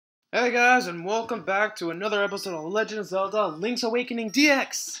Hey guys, and welcome back to another episode of Legend of Zelda Link's Awakening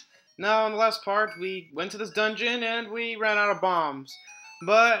DX! Now, in the last part, we went to this dungeon and we ran out of bombs.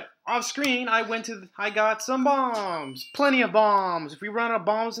 But off screen, I got some bombs! Plenty of bombs! If we run out of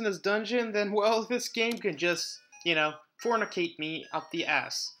bombs in this dungeon, then, well, this game can just, fornicate me up the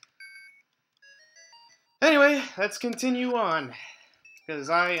ass. Anyway, let's continue on. Because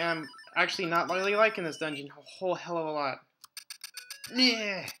I am actually not really liking this dungeon a whole hell of a lot.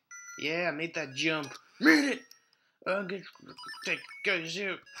 Yeah! Yeah, I made that jump. Made it! I'm gonna take guys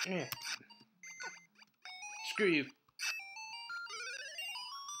out. Yeah. Screw you.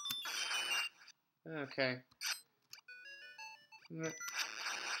 Okay.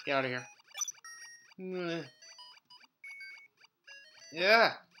 Get out of here.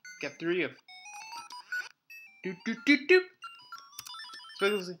 Yeah! Get through you. Doot doot doot doot.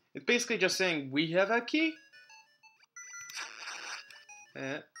 It's basically just saying, we have a key.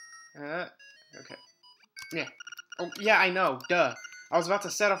 Okay. Yeah. Oh, yeah, I know. Duh. I was about to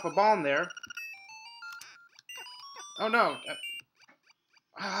set off a bomb there. Oh, no.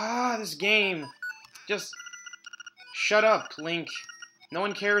 This game. Just shut up, Link. No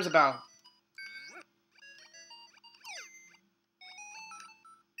one cares about.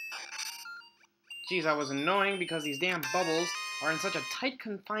 Jeez, that was annoying because these damn bubbles are in such a tight,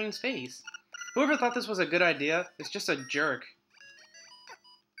 confined space. Whoever thought this was a good idea is just a jerk.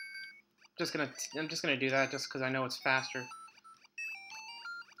 I'm just gonna do that just because I know it's faster.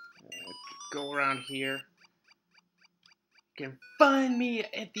 Go around here. You can find me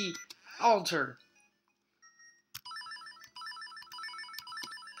at the altar.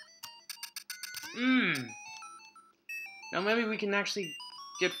 Now maybe we can actually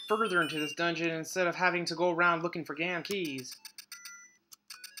get further into this dungeon instead of having to go around looking for damn keys.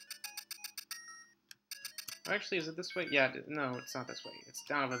 Actually, is it this way? Yeah, no, it's not this way. It's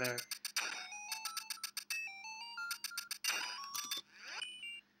down over there.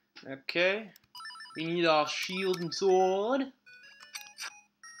 Okay. We need our shield and sword.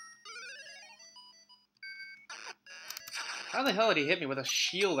 How the hell did he hit me with a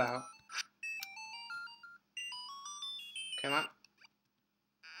shield out? Come on.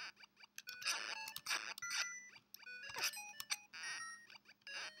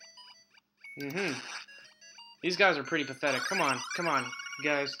 These guys are pretty pathetic. Come on,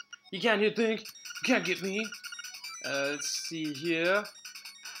 guys. You can't hit think. You can't get me. Let's see here.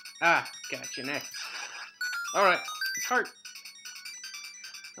 Ah, got your neck. Alright, heart.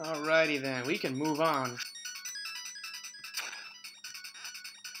 Alrighty then, we can move on.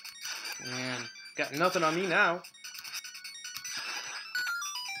 Man, got nothing on me now.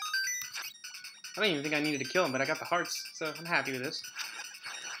 I don't even think I needed to kill him, but I got the hearts, so I'm happy with this.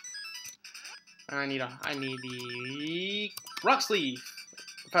 I need the rock leaf.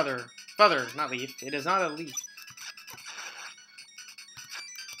 Feather, not leaf. It is not a leaf.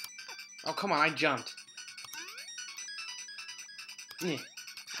 Oh, come on, I jumped.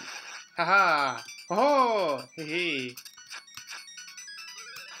 Haha! Oh! Hee.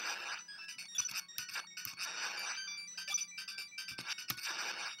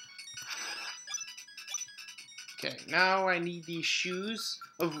 Okay, now I need these shoes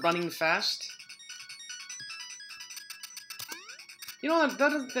of running fast. You know,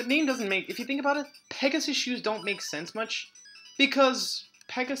 that name doesn't make... If you think about it, Pegasus shoes don't make sense much. Because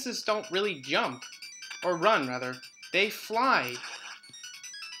Pegasus don't really jump. Or run, rather. They fly.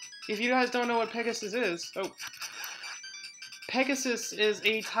 If you guys don't know what Pegasus is... Oh. Pegasus is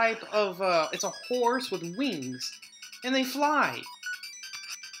a type of... it's a horse with wings. And they fly.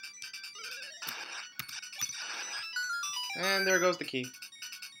 And there goes the key.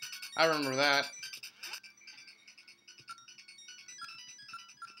 I remember that.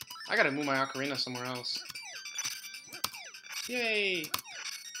 I gotta move my ocarina somewhere else. Yay!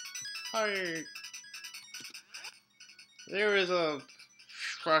 Hi! There is a...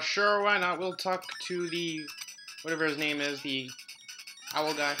 Sure, why not? We'll talk to the... whatever his name is, the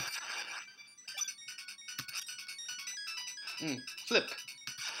owl guy. Flip.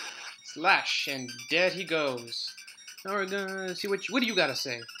 Slash, and dead he goes. Now we're gonna see what do you gotta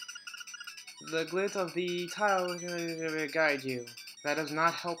say? The glint of the tile will guide you. That does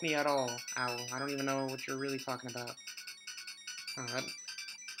not help me at all, Owl. I don't even know what you're really talking about. Alright.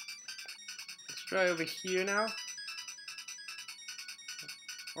 Let's try over here now.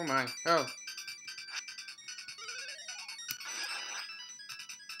 Oh my. Oh.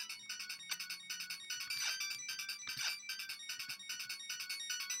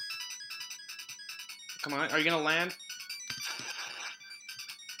 Come on, are you gonna land?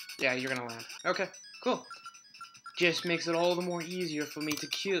 Yeah, you're gonna land. Okay, cool. just makes it all the more easier for me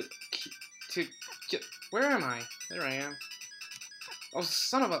to where am I? There I am. Oh,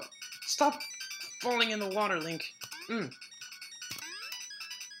 son of a... Stop falling in the water, Link. At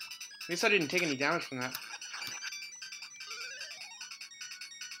least I didn't take any damage from that.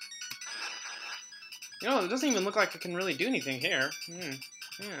 You know, it doesn't even look like I can really do anything here.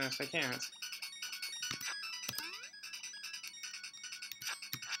 Yes, I can't.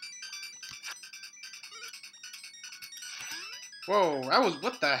 Whoa, that was...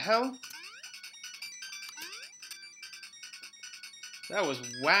 What the hell? That was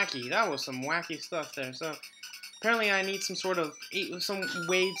wacky. That was some wacky stuff there. So, apparently I need some sort of... some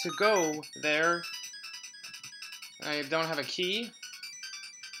way to go there. I don't have a key.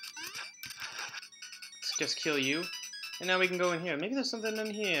 Let's just kill you. And now we can go in here. Maybe there's something in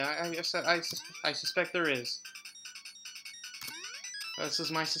here. I suspect there is. This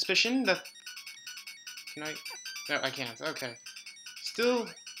is my suspicion that... Can I... No, I can't. Okay. Still...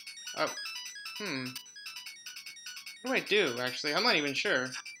 Oh. What do I do, actually? I'm not even sure.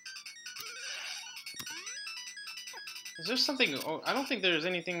 Is there something... Oh, I don't think there's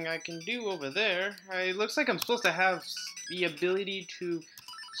anything I can do over there. It looks like I'm supposed to have the ability to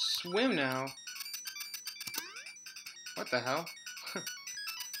swim now. What the hell?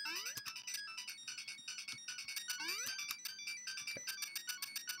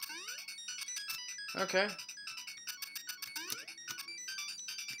 Okay.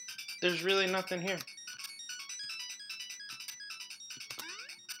 There's really nothing here.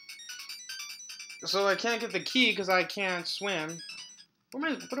 So I can't get the key because I can't swim.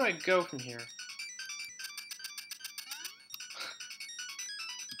 Where do I go from here?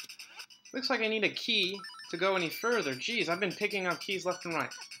 Looks like I need a key to go any further. Jeez, I've been picking up keys left and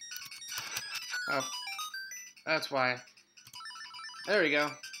right. Oh, that's why. There we go.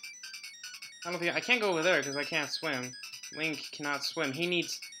 I can't go over there because I can't swim. Link cannot swim. He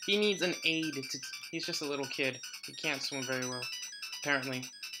needs an aid. He's just a little kid. He can't swim very well, apparently.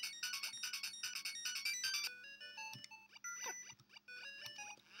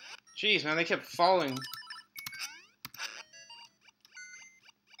 Jeez, man, they kept falling.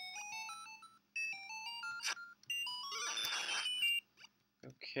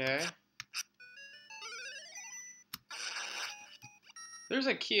 Okay. There's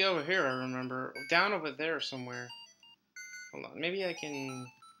a key over here, I remember. Down over there somewhere. Hold on, maybe I can...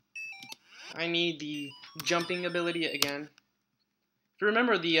 I need the jumping ability again. If you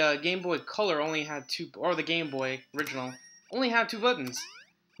remember, the Game Boy Color only had two... Or the Game Boy original only had two buttons.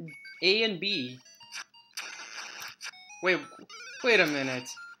 A and B. Wait a minute.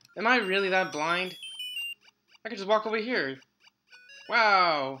 Am I really that blind? I could just walk over here.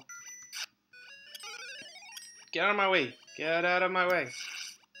 Wow. Get out of my way. Get out of my way.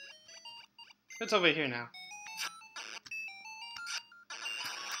 It's over here now.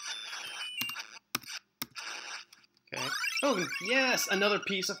 Okay. Oh, yes! Another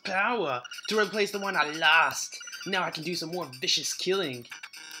piece of power to replace the one I lost. Now I can do some more vicious killing.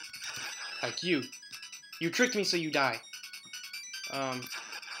 Like you. You tricked me so you die. I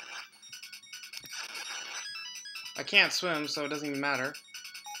can't swim, so it doesn't even matter.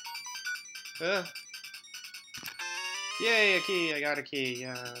 Yay, a key! I got a key.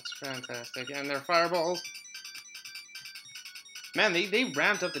 Yeah, that's fantastic. And they're fireballs. Man, they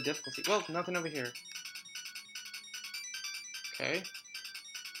ramped up the difficulty. Well, nothing over here. Okay.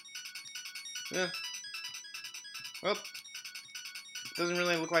 Yeah. Well, doesn't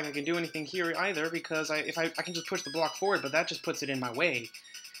really look like I can do anything here either because I can just push the block forward, but that just puts it in my way.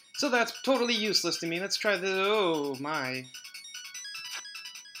 So that's totally useless to me. Let's try this. Oh my.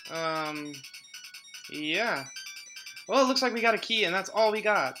 Yeah. Well, it looks like we got a key, and that's all we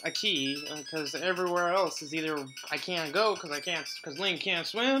got. A key, because everywhere else is either I can't go because Link can't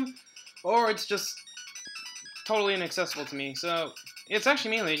swim, or it's just totally inaccessible to me. So it's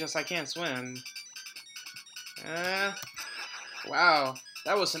actually mainly just I can't swim. Wow,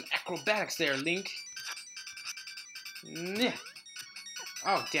 that was some acrobatics there, Link. Nyeh.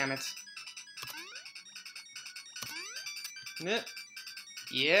 Oh, damn it. Nyeh.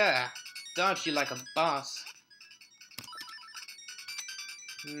 Yeah, dodged you like a boss.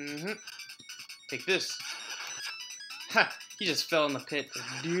 Take this. Ha! He just fell in the pit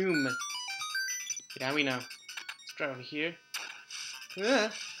of doom. Yeah, we know. Let's try over here.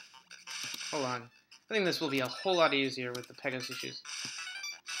 Hold on. I think this will be a whole lot easier with the Pegasus shoes.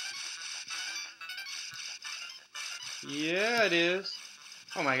 Yeah, it is.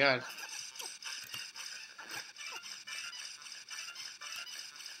 Oh my god.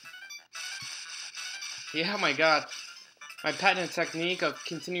 Yeah, oh my god. My patented technique of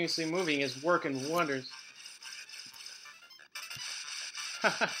continuously moving is working wonders.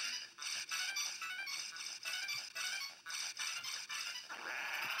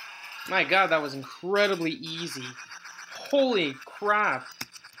 My god, that was incredibly easy. Holy crap.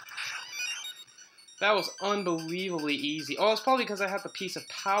 That was unbelievably easy. Oh, it's probably because I have the piece of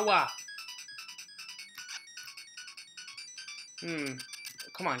power.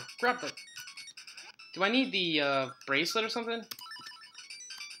 Come on, grab the... Do I need the bracelet or something?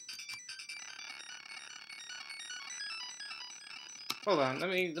 Hold on, let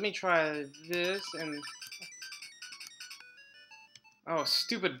me try this and... Oh,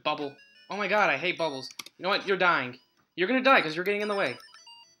 stupid bubble. Oh my god, I hate bubbles. You know what? You're dying. You're gonna die because you're getting in the way.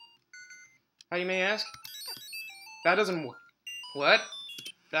 How you may ask? That doesn't work. What?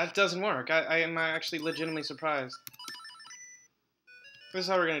 That doesn't work. I am actually legitimately surprised. This is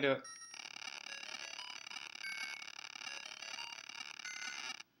how we're gonna do it.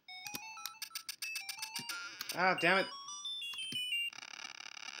 Ah, damn it.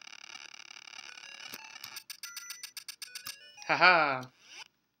 Haha.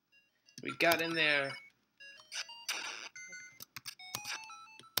 We got in there.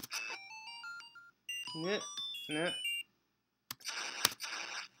 No.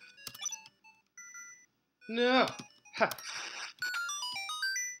 No. Ha.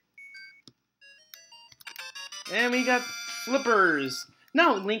 And we got flippers.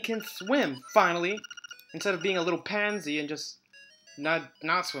 Now Link can swim, finally. Instead of being a little pansy and just not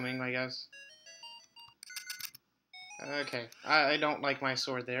swimming, I guess. Okay, I don't like my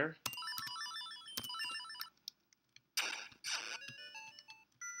sword there.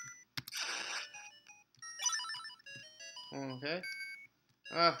 Okay.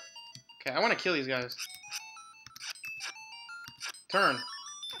 Okay, I want to kill these guys. Turn.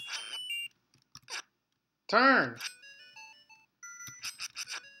 Turn!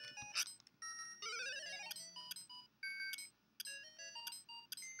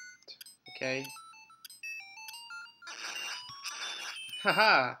 Okay.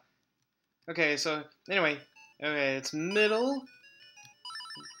 Haha! Okay, so, anyway. Okay, it's middle.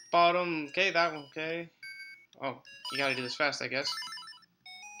 Bottom. Okay, that one. Okay. Oh, you gotta do this fast, I guess.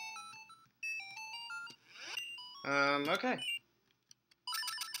 Okay.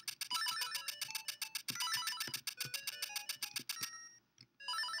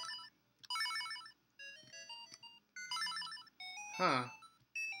 Huh.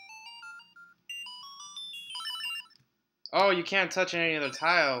 Oh, you can't touch any other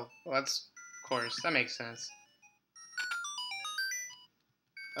tile. Well, that's, of course, that makes sense.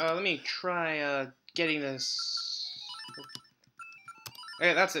 Let me try, getting this.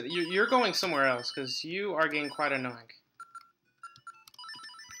 Okay, that's it. You're going somewhere else, because you are getting quite annoying.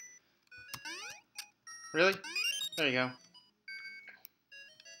 Really? There you go.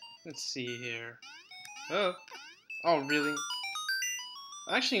 Let's see here. Oh. Oh, really?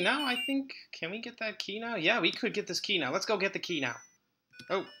 Actually, now I think... Can we get that key now? Yeah, we could get this key now. Let's go get the key now.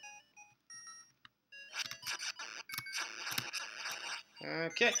 Oh.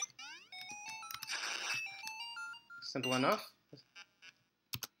 Okay. Simple enough.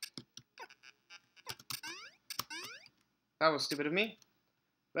 That was stupid of me.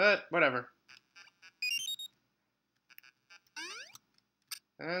 But, whatever.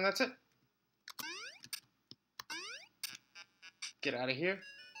 And that's it. Get out of here.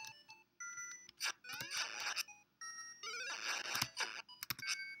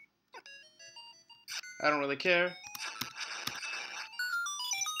 I don't really care.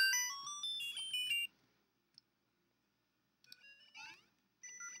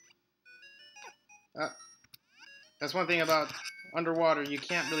 That's one thing about underwater. You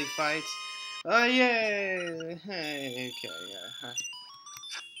can't really fight. Oh, yay! Hey, okay, yeah.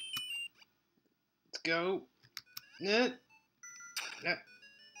 Let's go.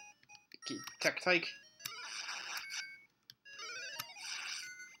 Take.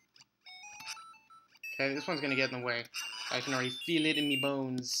 Okay, this one's gonna get in the way. I can already feel it in me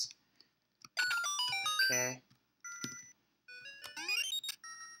bones. Okay.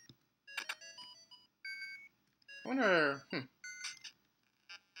 I wonder... Can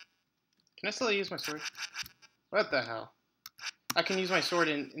I still use my sword? What the hell? I can use my sword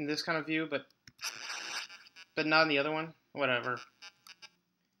in this kind of view, but not in the other one? Whatever.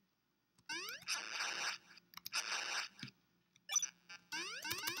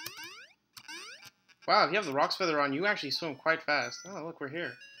 Wow, if you have the Rock's Feather on, you actually swim quite fast. Oh, look, we're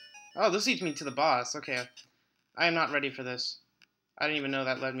here. Oh, this leads me to the boss. Okay. I am not ready for this. I didn't even know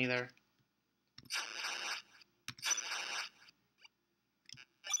that led me there.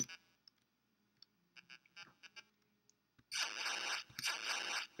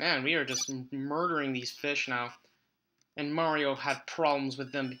 Man, we are just murdering these fish now. And Mario had problems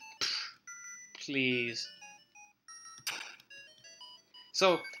with them. Please.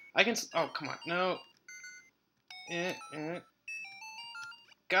 So, I can... Oh, come on. No.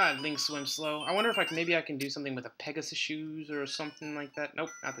 God, Link swims slow. I wonder if maybe I can do something with a Pegasus shoes or something like that. Nope,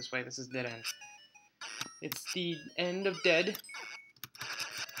 not this way. This is dead end. It's the end of dead.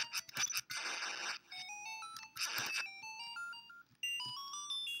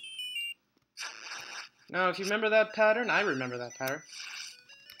 Now, if you remember that pattern, I remember that pattern.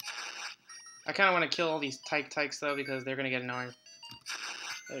 I kind of want to kill all these tykes though because they're gonna get annoying.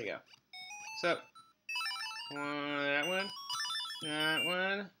 There you go. So, that one,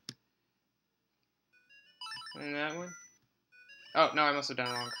 and that one. Oh no, I must have done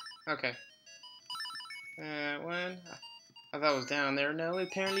it wrong. Okay. That one. I thought it was down there. No,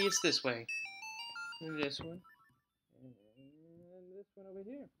 apparently it's this way. And this one. And this one over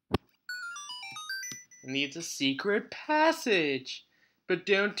here. It needs a secret passage. But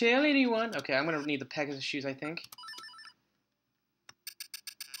don't tell anyone. Okay, I'm gonna need the Pegasus shoes, I think.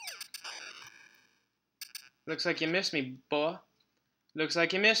 Looks like you missed me, boy. Looks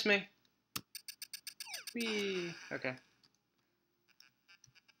like you missed me. Whee. Okay.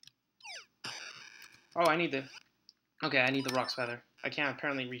 Oh, I need the... Okay, I need the Rock's Feather. I can't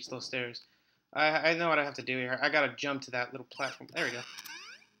apparently reach those stairs. I know what I have to do here. I gotta jump to that little platform. There we go.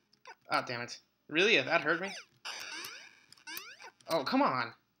 Oh, damn it. Really? That hurt me? Oh, come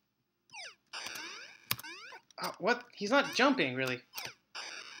on. Oh, what? He's not jumping, really.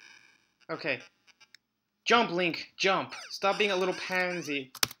 Okay. Jump, Link. Jump. Stop being a little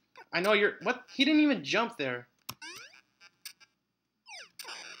pansy. I know you're... What? He didn't even jump there.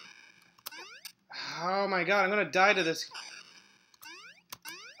 Oh my god, I'm gonna die to this.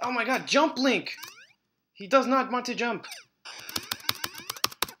 Oh my god, jump, Link! He does not want to jump.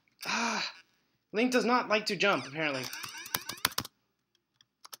 Ah, Link does not like to jump, apparently.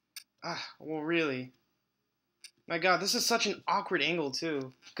 Ah, well, really. My god, this is such an awkward angle,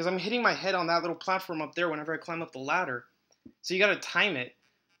 too. Because I'm hitting my head on that little platform up there whenever I climb up the ladder. So you gotta time it.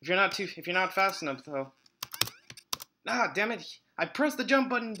 If you're not fast enough, though. Ah, damn it. I pressed the jump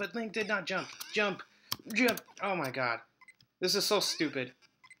button, but Link did not jump. Jump. Jump. Oh my god. This is so stupid.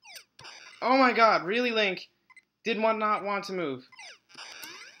 Oh my god, really, Link? Did not want to move.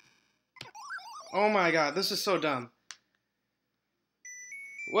 Oh my god, this is so dumb.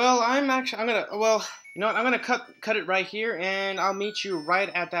 Well, I'm gonna, well, you know what, I'm gonna cut it right here, and I'll meet you right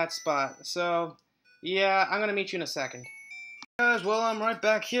at that spot. So, yeah, I'm gonna meet you in a second. Guys, well, I'm right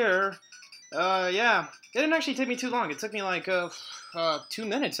back here. Yeah, it didn't actually take me too long. It took me like, 2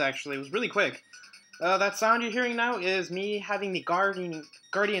 minutes, actually. It was really quick. That sound you're hearing now is me having the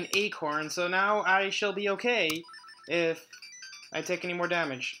Guardian Acorn, so now I shall be okay if I take any more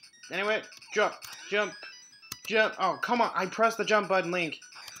damage. Anyway, jump, jump, jump. Oh, come on, I pressed the jump button, Link.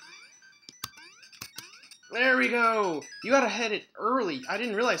 There we go. You gotta hit it early. I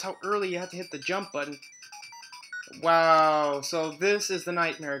didn't realize how early you had to hit the jump button. Wow, so this is the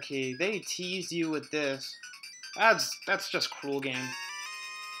Nightmare Key. They teased you with this. That's just cruel, game.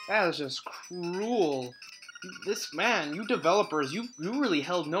 That is just cruel. This, man, you developers, you really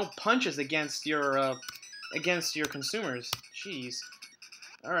held no punches against your consumers. Jeez.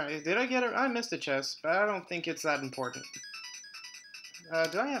 Alright, did I get it? I missed a chest, but I don't think it's that important.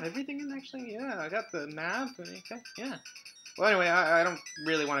 Do I have everything in, actually? Yeah, I got the map. Okay, yeah. Well, anyway, I don't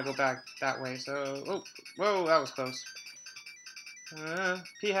really want to go back that way, so... Oh, whoa, that was close.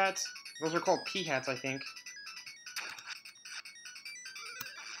 P-hats. Those are called P-hats, I think.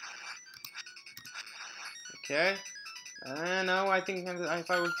 Okay. No, I think if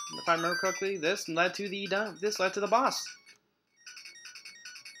I remember correctly, this led to the boss.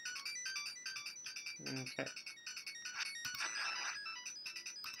 Okay.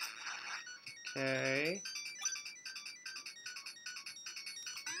 Okay.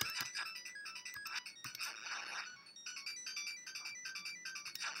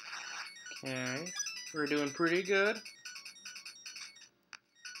 Okay. We're doing pretty good.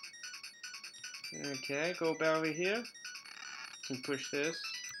 Okay, go back over here. Can push this.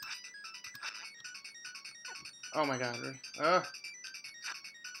 Oh my god.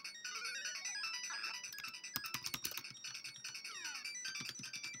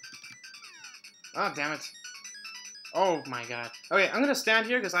 Oh, damn it. Oh my god. Okay, I'm gonna stand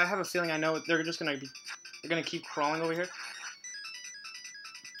here because I have a feeling I know they're gonna keep crawling over here.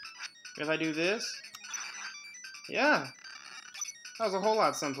 If I do this. Yeah. That was a whole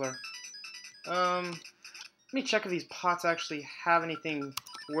lot simpler. Let me check if these pots actually have anything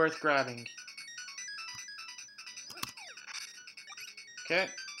worth grabbing. Okay.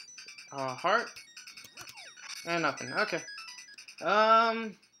 Heart. Nothing. Okay.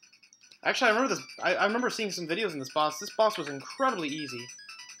 Actually, I remember this. I remember seeing some videos in this boss. This boss was incredibly easy.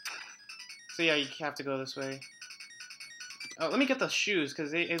 So yeah, you have to go this way. Oh, let me get the shoes,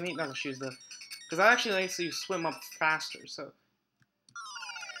 because they not the shoes, because that actually lets you swim up faster. So.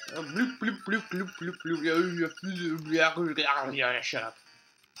 Bloop, bloop, bloop, bloop, bloop, bloop. Yeah, shut up.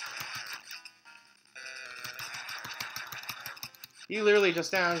 He literally just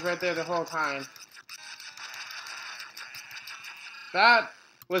stands right there the whole time. That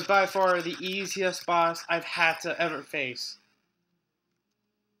was by far the easiest boss I've had to ever face.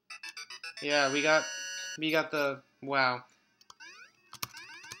 Yeah, we got the, wow.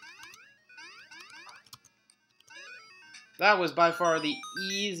 That was by far the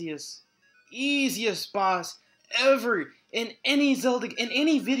easiest boss ever in any Zelda, in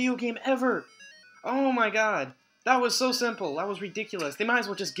any video game ever. Oh my god. That was so simple. That was ridiculous. They might as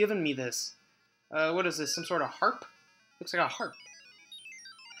well just given me this. What is this? Some sort of harp? Looks like a harp.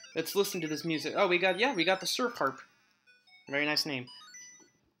 Let's listen to this music. Oh, we got the surf harp. Very nice name.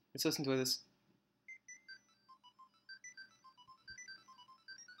 Let's listen to this.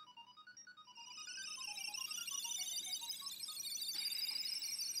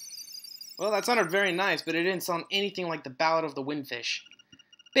 Well, that sounded very nice, but it didn't sound anything like the Ballad of the Windfish.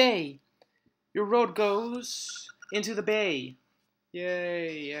 Bay. Your road goes into the bay.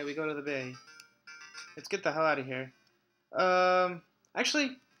 Yay, yeah, we go to the bay. Let's get the hell out of here.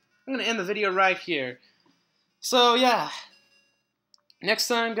 Actually, I'm gonna end the video right here. So, yeah. Next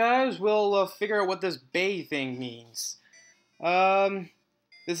time, guys, we'll figure out what this bay thing means.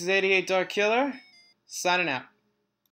 This is 88 Dark Killer, signing out.